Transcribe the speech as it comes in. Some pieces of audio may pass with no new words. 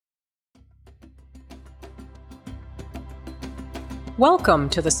Welcome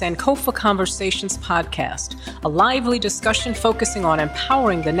to the Sankofa Conversations podcast, a lively discussion focusing on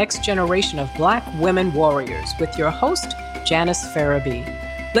empowering the next generation of Black women warriors with your host, Janice Farabee.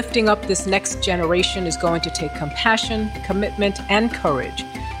 Lifting up this next generation is going to take compassion, commitment, and courage.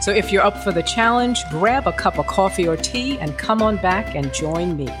 So if you're up for the challenge, grab a cup of coffee or tea and come on back and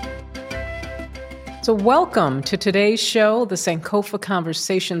join me. So welcome to today's show, the Sankofa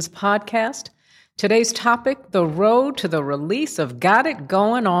Conversations podcast. Today's topic, the road to the release of Got It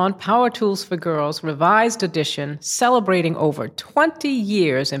Going On, Power Tools for Girls, revised edition, celebrating over 20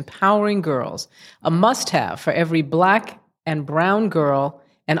 years empowering girls, a must-have for every Black and brown girl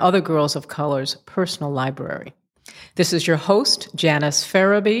and other girls of color's personal library. This is your host, Janice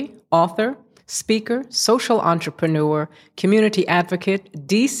Farabee, author, speaker, social entrepreneur, community advocate,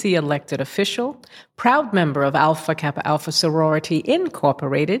 DC elected official, proud member of Alpha Kappa Alpha Sorority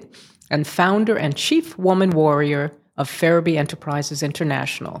Incorporated, and founder and chief woman warrior of Farabee Enterprises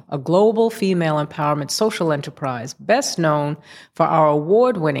International, a global female empowerment social enterprise best known for our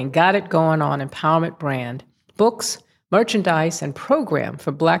award-winning Got It Going On empowerment brand, books, merchandise, and program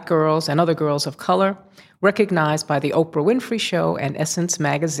for Black girls and other girls of color, recognized by the Oprah Winfrey Show and Essence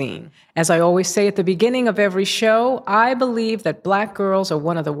Magazine. As I always say at the beginning of every show, I believe that Black girls are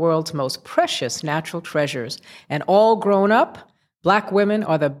one of the world's most precious natural treasures, and all grown up, Black women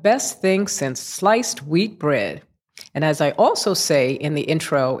are the best thing since sliced wheat bread. And as I also say in the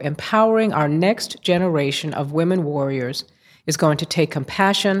intro, empowering our next generation of women warriors is going to take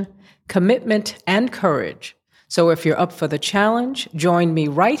compassion, commitment, and courage. So if you're up for the challenge, join me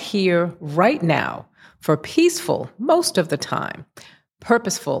right here, right now, for peaceful most of the time,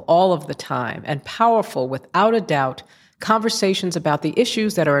 purposeful all of the time, and powerful without a doubt conversations about the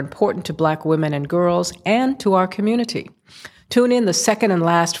issues that are important to Black women and girls and to our community. Tune in the second and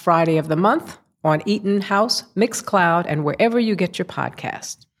last Friday of the month on Eaton House, Mixcloud, and wherever you get your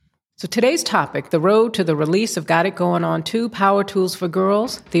podcasts. So today's topic, the road to the release of Got It Going On 2, Power Tools for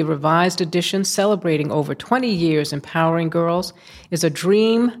Girls, the revised edition celebrating over 20 years empowering girls, is a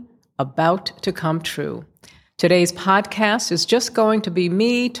dream about to come true. Today's podcast is just going to be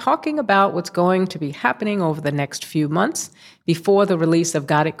me talking about what's going to be happening over the next few months before the release of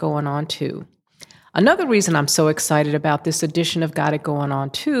Got It Going On 2. Another reason I'm so excited about this edition of Got It Going On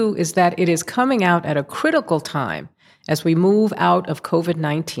 2 is that it is coming out at a critical time as we move out of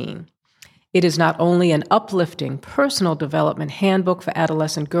COVID-19. It is not only an uplifting personal development handbook for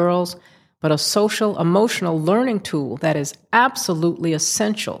adolescent girls, but a social, emotional learning tool that is absolutely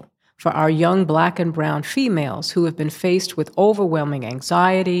essential for our young Black and brown females who have been faced with overwhelming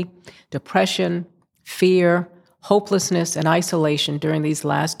anxiety, depression, fear, hopelessness, and isolation during these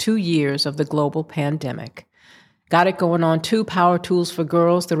last 2 years of the global pandemic. Got It Going On 2, Power Tools for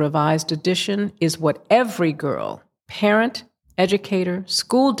Girls, the revised edition, is what every girl, parent, educator,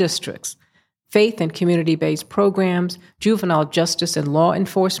 school districts, faith and community-based programs, juvenile justice and law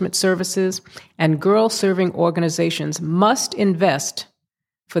enforcement services, and girl-serving organizations must invest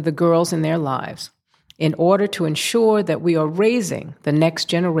for the girls in their lives in order to ensure that we are raising the next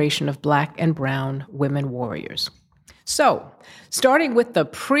generation of Black and brown women warriors. So, starting with the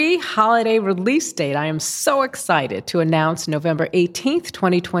pre-holiday release date, I am so excited to announce November 18th,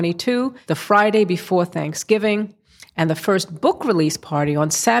 2022, the Friday before Thanksgiving, and the first book release party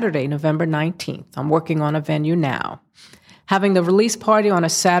on Saturday, November 19th. I'm working on a venue now. Having the release party on a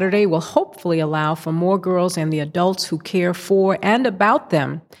Saturday will hopefully allow for more girls and the adults who care for and about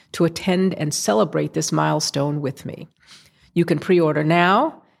them to attend and celebrate this milestone with me. You can pre-order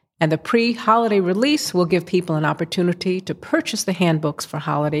now, and the pre-holiday release will give people an opportunity to purchase the handbooks for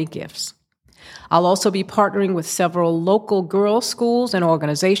holiday gifts. I'll also be partnering with several local girls' schools and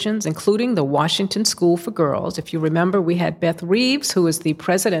organizations, including the Washington School for Girls. If you remember, we had Beth Reeves, who is the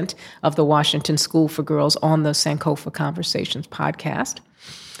president of the Washington School for Girls, on the Sankofa Conversations podcast.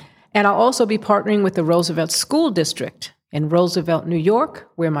 And I'll also be partnering with the Roosevelt School District in Roosevelt, New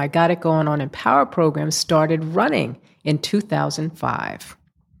York, where my Got It Going On Empower program started running in 2005.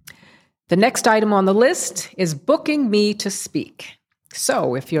 The next item on the list is booking me to speak.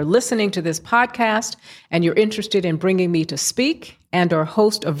 So if you're listening to this podcast and you're interested in bringing me to speak and or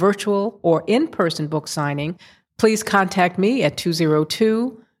host a virtual or in-person book signing, please contact me at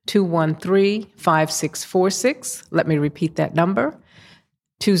 202-213-5646. Let me repeat that number,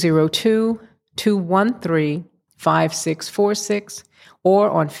 202-213-5646,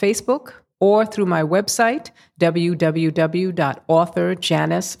 or on Facebook, or through my website,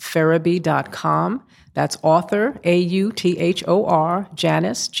 www.authorjanicefarabee.com. That's author, A-U-T-H-O-R,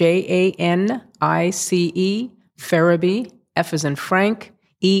 Janice, J-A-N-I-C-E, Farabee, F as in Frank,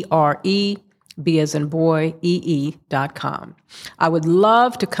 E-R-E, B as in boy, EE.com. I would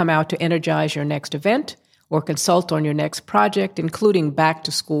love to come out to energize your next event or consult on your next project, including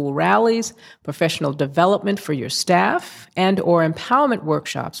back-to-school rallies, professional development for your staff, and or empowerment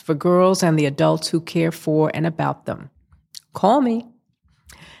workshops for girls and the adults who care for and about them. Call me.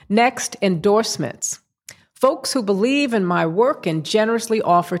 Next, endorsements. Folks who believe in my work and generously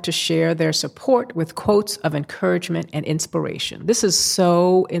offer to share their support with quotes of encouragement and inspiration. This is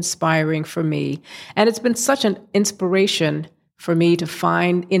so inspiring for me, and it's been such an inspiration for me to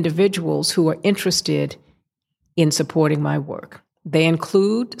find individuals who are interested in supporting my work. They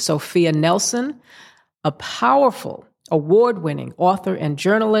include Sophia Nelson, a powerful, award-winning author and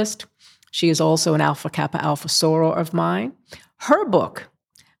journalist. She is also an Alpha Kappa Alpha soror of mine. Her book,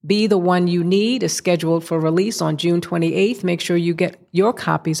 Be the One You Need, is scheduled for release on June 28th. Make sure you get your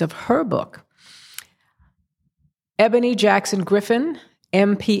copies of her book. Ebony Jackson Griffin,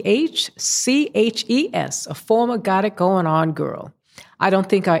 MPH, CHES, a former Got It Going On girl. I don't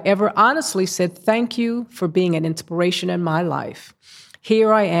think I ever honestly said thank you for being an inspiration in my life.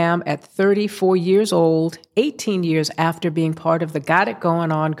 Here I am at 34 years old, 18 years after being part of the Got It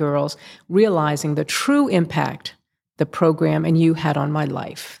Going On girls, realizing the true impact the program and you had on my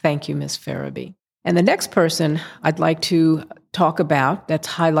life. Thank you, Ms. Farabee. And the next person I'd like to talk about that's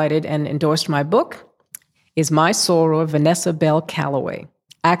highlighted and endorsed my book is my soror, Vanessa Bell Calloway,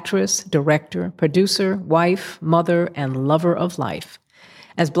 actress, director, producer, wife, mother, and lover of life.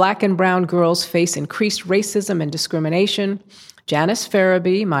 As Black and brown girls face increased racism and discrimination, Janice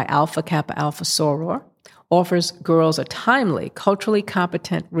Farabee, my Alpha Kappa Alpha soror, offers girls a timely, culturally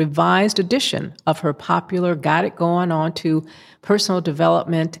competent, revised edition of her popular Got It Going On to personal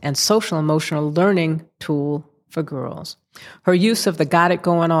development and social emotional learning tool for girls. Her use of the Got It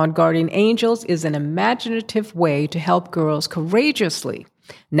Going On Guardian Angels is an imaginative way to help girls courageously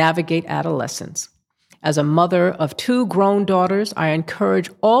navigate adolescence. As a mother of 2 grown daughters, I encourage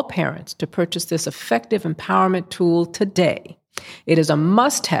all parents to purchase this effective empowerment tool today. It is a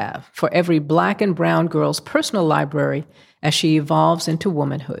must-have for every Black and brown girl's personal library as she evolves into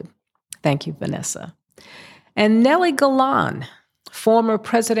womanhood. Thank you, Vanessa. And Nellie Galan, former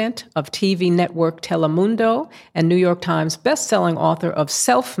president of TV network Telemundo and New York Times bestselling author of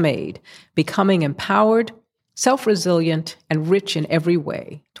Self-Made, Becoming Empowered, Self-Resilient, and Rich in Every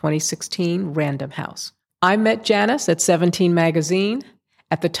Way, 2016, Random House. I met Janice at 17 Magazine.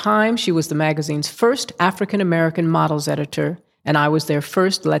 At the time, she was the magazine's first African-American models editor, and I was their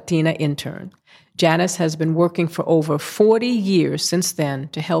first Latina intern. Janice has been working for over 40 years since then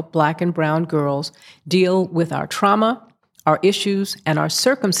to help Black and brown girls deal with our trauma, our issues, and our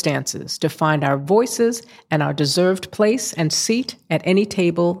circumstances to find our voices and our deserved place and seat at any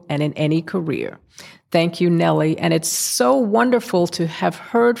table and in any career. Thank you, Nellie. And it's so wonderful to have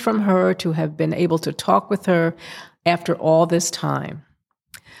heard from her, to have been able to talk with her after all this time.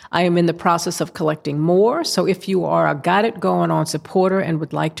 I am in the process of collecting more, so if you are a Got It Going On supporter and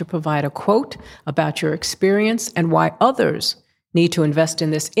would like to provide a quote about your experience and why others need to invest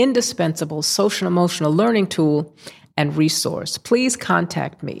in this indispensable social emotional learning tool and resource, please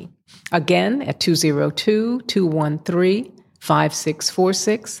contact me. Again, at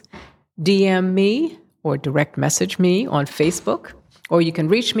 202-213-5646. DM me or direct message me on Facebook, or you can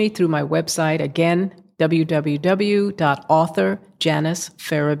reach me through my website, again,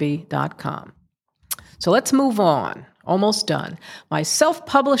 www.authorjanicefarabee.com. So let's move on. Almost done. My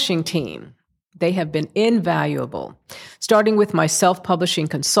self-publishing team, they have been invaluable. Starting with my self-publishing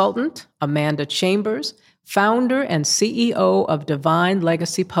consultant, Amanda Chambers, founder and CEO of Divine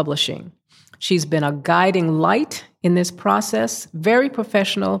Legacy Publishing. She's been a guiding light in this process, very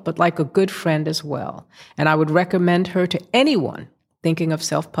professional, but like a good friend as well. And I would recommend her to anyone thinking of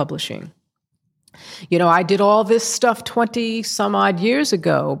self-publishing. You know, I did all this stuff 20 some odd years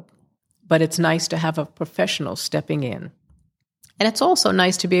ago, but it's nice to have a professional stepping in. And it's also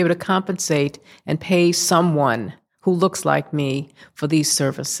nice to be able to compensate and pay someone who looks like me for these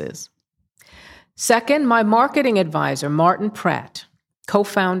services. Second, my marketing advisor, Martin Pratt,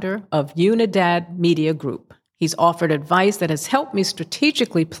 co-founder of Unidad Media Group. He's offered advice that has helped me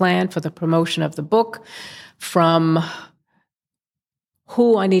strategically plan for the promotion of the book, from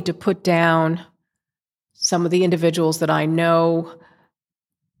who I need to put down, some of the individuals that I know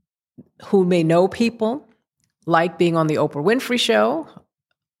who may know people, like being on the Oprah Winfrey Show.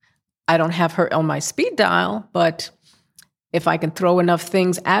 I don't have her on my speed dial, but if I can throw enough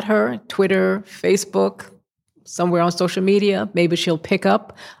things at her, Twitter, Facebook, somewhere on social media, maybe she'll pick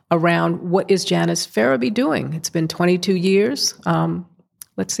up around what is Janice Farabee doing. It's been 22 years.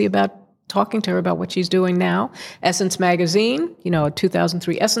 Let's see about talking to her about what she's doing now. Essence Magazine, a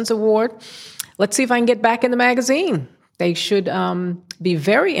 2003 Essence Award. let's see if I can get back in the magazine. They should be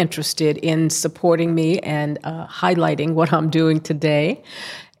very interested in supporting me and highlighting what I'm doing today.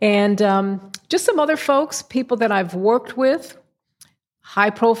 And just some other folks, people that I've worked with,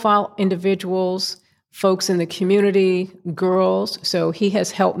 high-profile individuals, folks in the community, girls. So he has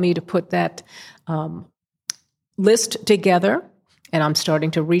helped me to put that list together, and I'm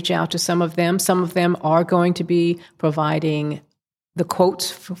starting to reach out to some of them. Some of them are going to be providing the quotes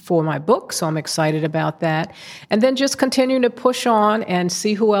for my book, so I'm excited about that. And then just continuing to push on and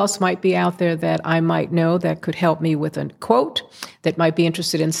see who else might be out there that I might know that could help me with a quote, that might be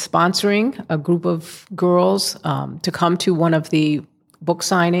interested in sponsoring a group of girls to come to one of the book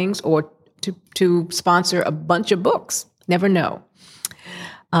signings or to sponsor a bunch of books. Never know.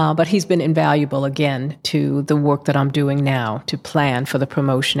 But he's been invaluable, again, to the work that I'm doing now to plan for the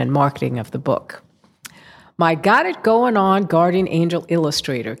promotion and marketing of the book. My Got It Going On Guardian Angel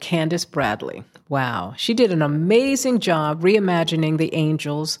illustrator, Candace Bradley. Wow, she did an amazing job reimagining the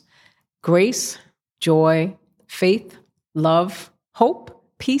angels: grace, joy, faith, love, hope,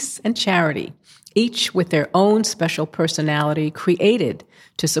 peace, and charity, each with their own special personality created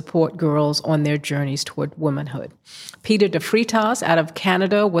to support girls on their journeys toward womanhood. Peter de Freitas out of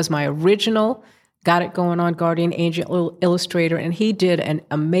Canada was my original Got It Going On Guardian Angel illustrator, and he did an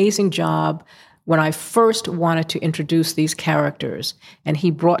amazing job when I first wanted to introduce these characters, and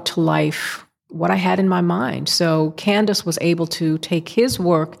he brought to life what I had in my mind. So Candace was able to take his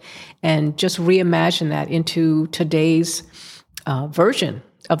work and just reimagine that into today's version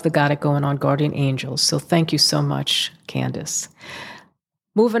of the Got It Going On Guardian Angels. So thank you so much, Candace.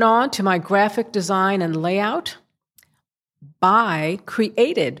 Moving on to my graphic design and layout,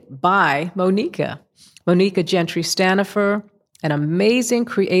 created by Monica Gentry Stanifer, an amazing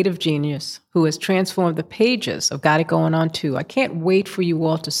creative genius who has transformed the pages of Got It Going On too. I can't wait for you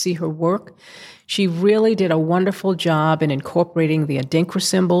all to see her work. She really did a wonderful job in incorporating the Adinkra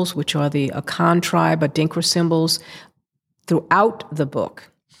symbols, which are the Akan tribe Adinkra symbols, throughout the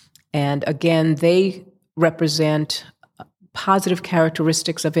book. And again, they represent positive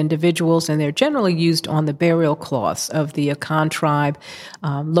characteristics of individuals, and they're generally used on the burial cloths of the Akan tribe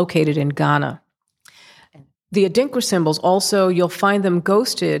located in Ghana. The Adinkra symbols also, you'll find them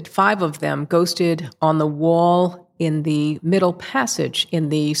ghosted, 5 of them ghosted on the wall in the middle passage in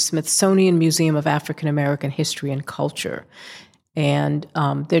the Smithsonian Museum of African American History and Culture. And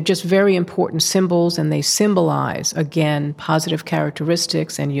they're just very important symbols, and they symbolize, again, positive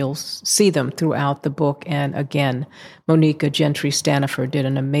characteristics, and you'll see them throughout the book. And again, Monica Gentry Stanifer did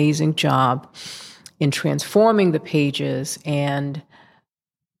an amazing job in transforming the pages, and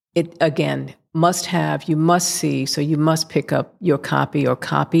it, again, you must see, so you must pick up your copy or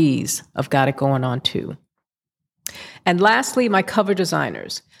copies of Got It Going On too. And lastly, my cover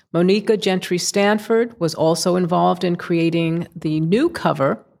designers. Monica Gentry Stanford was also involved in creating the new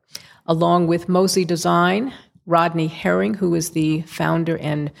cover, along with Mosley Design. Rodney Herring, who is the founder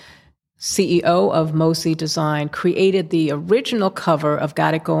and CEO of Mosley Design, created the original cover of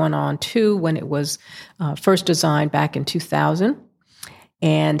Got It Going On too when it was first designed back in 2000.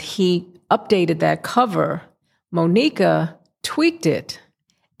 And he updated that cover. Monica tweaked it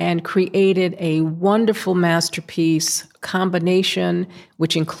and created a wonderful masterpiece combination,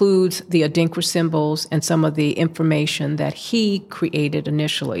 which includes the Adinkra symbols and some of the information that he created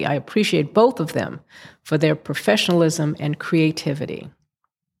initially. I appreciate both of them for their professionalism and creativity.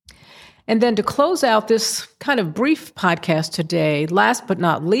 And then to close out this kind of brief podcast today, last but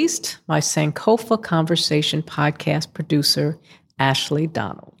not least, my Sankofa Conversation podcast producer, Ashley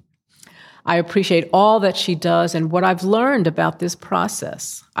Donald. I appreciate all that she does and what I've learned about this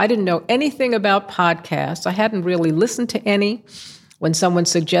process. I didn't know anything about podcasts. I hadn't really listened to any. When someone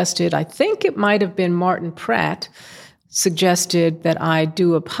suggested, I think it might have been Martin Pratt, suggested that I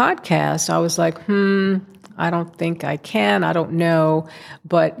do a podcast, I was like, I don't think I can. I don't know.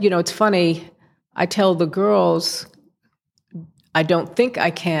 But, it's funny. I tell the girls, I don't think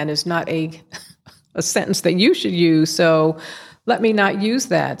I can is not a sentence that you should use. So let me not use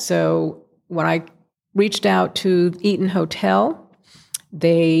that. So when I reached out to Eaton Hotel,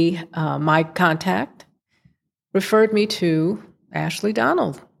 they, my contact, referred me to Ashley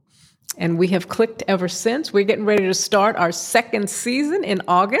Donald. And we have clicked ever since. We're getting ready to start our second season in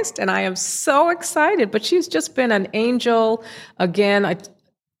August, and I am so excited. But she's just been an angel, again,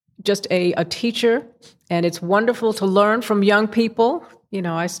 just a teacher, and it's wonderful to learn from young people.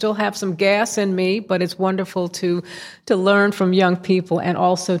 I still have some gas in me, but it's wonderful to learn from young people and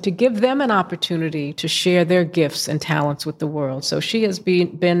also to give them an opportunity to share their gifts and talents with the world. So she has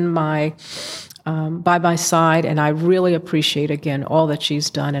been my by my side, and I really appreciate, again, all that she's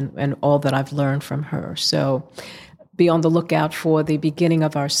done and all that I've learned from her. So be on the lookout for the beginning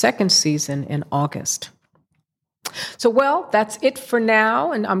of our second season in August. So, well, that's it for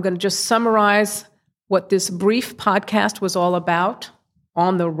now, and I'm going to just summarize what this brief podcast was all about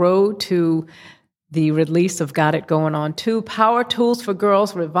on the road to the release of Got It Going On 2, Power Tools for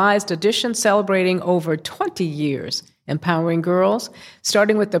Girls, revised edition celebrating over 20 years empowering girls,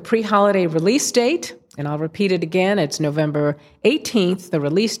 starting with the pre-holiday release date, and I'll repeat it again, it's November 18th, the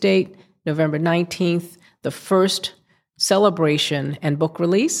release date, November 19th, the first celebration and book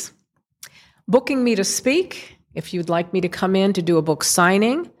release. Booking me to speak, if you'd like me to come in to do a book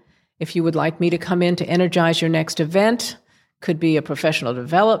signing, if you would like me to come in to energize your next event, could be a professional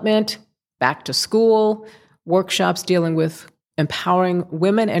development, back to school, workshops dealing with empowering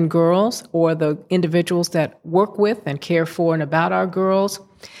women and girls or the individuals that work with and care for and about our girls.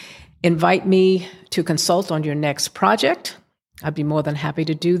 Invite me to consult on your next project. I'd be more than happy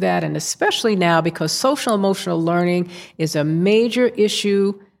to do that. And especially now because social emotional learning is a major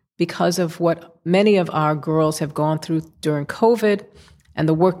issue because of what many of our girls have gone through during COVID and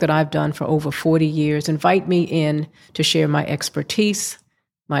the work that I've done for over 40 years. Invite me in to share my expertise,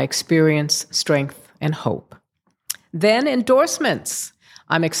 my experience, strength, and hope. Then endorsements.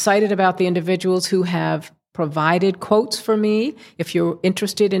 I'm excited about the individuals who have provided quotes for me. If you're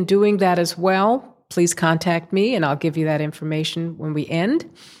interested in doing that as well, please contact me and I'll give you that information when we end.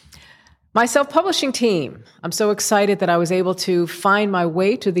 My self-publishing team. I'm so excited that I was able to find my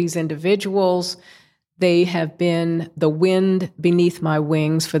way to these individuals. They have been the wind beneath my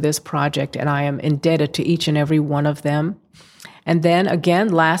wings for this project, and I am indebted to each and every one of them. And then again,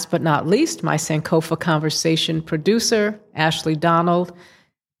 last but not least, my Sankofa Conversation producer, Ashley Donald.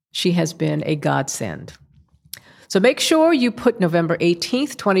 She has been a godsend. So make sure you put November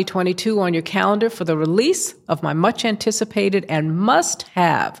 18th, 2022 on your calendar for the release of my much anticipated and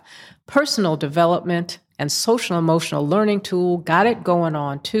must-have personal development and social emotional learning tool, Got It Going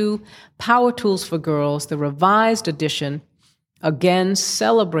On 2, Power Tools for Girls, the revised edition, again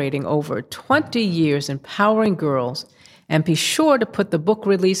celebrating over 20 years empowering girls. And be sure to put the book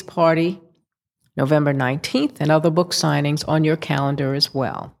release party, November 19th, and other book signings on your calendar as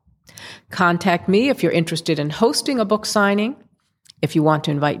well. Contact me if you're interested in hosting a book signing, if you want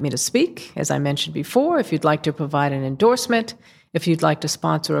to invite me to speak, as I mentioned before, if you'd like to provide an endorsement, if you'd like to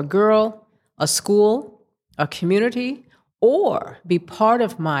sponsor a girl, a school, a community, or be part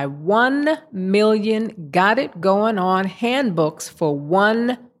of my 1 million Got It Going On handbooks for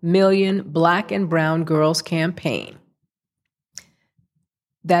 1 million Black and Brown girls campaign.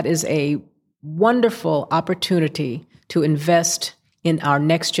 That is a wonderful opportunity to invest in our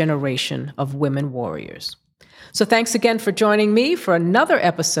next generation of women warriors. So thanks again for joining me for another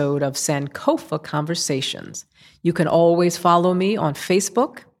episode of Sankofa Conversations. You can always follow me on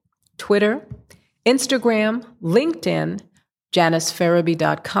Facebook, Twitter, Instagram, LinkedIn,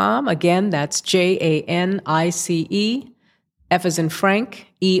 JaniceFarabee.com. Again, that's JANICE, F as in Frank,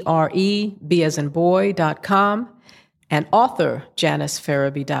 ERE, B as in boy.com. and author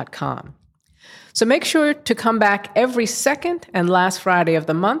JaniceFarabee.com. So make sure to come back every second and last Friday of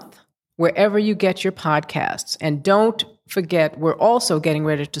the month, wherever you get your podcasts. And don't forget, we're also getting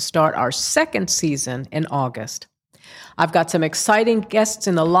ready to start our second season in August. I've got some exciting guests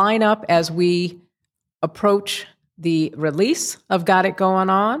in the lineup as we approach the release of Got It Going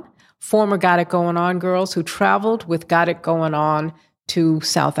On, former Got It Going On girls who traveled with Got It Going On to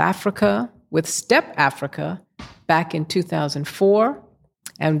South Africa with Step Africa back in 2004,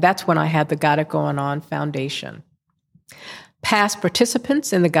 and that's when I had the Got It Going On Foundation. Past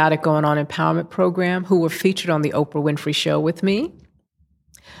participants in the Got It Going On Empowerment Program who were featured on the Oprah Winfrey Show with me.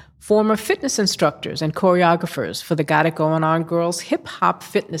 Former fitness instructors and choreographers for the Got It Going On Girls Hip Hop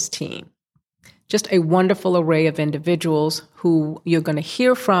Fitness Team. Just a wonderful array of individuals who you're going to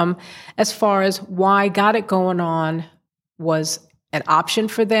hear from as far as why Got It Going On was an option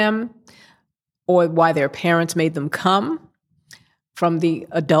for them, or why their parents made them come from the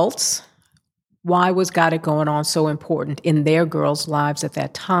adults. Why was Got It Going On so important in their girls' lives at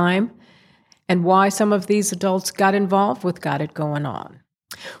that time? And why some of these adults got involved with Got It Going On.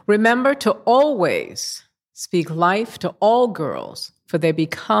 Remember to always speak life to all girls, for they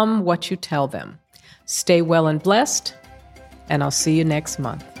become what you tell them. Stay well and blessed, and I'll see you next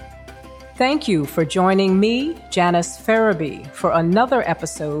month. Thank you for joining me, Janice Farabee, for another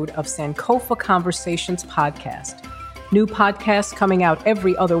episode of Sankofa Conversations podcast. New podcasts coming out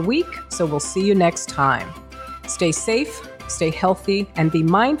every other week, so we'll see you next time. Stay safe, stay healthy, and be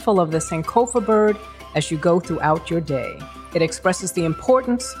mindful of the Sankofa bird as you go throughout your day. It expresses the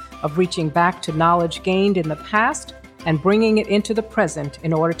importance of reaching back to knowledge gained in the past and bringing it into the present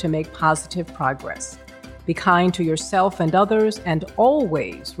in order to make positive progress. Be kind to yourself and others, and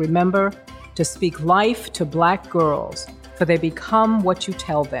always remember to speak life to Black girls, for they become what you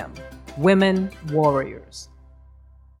tell them, women warriors.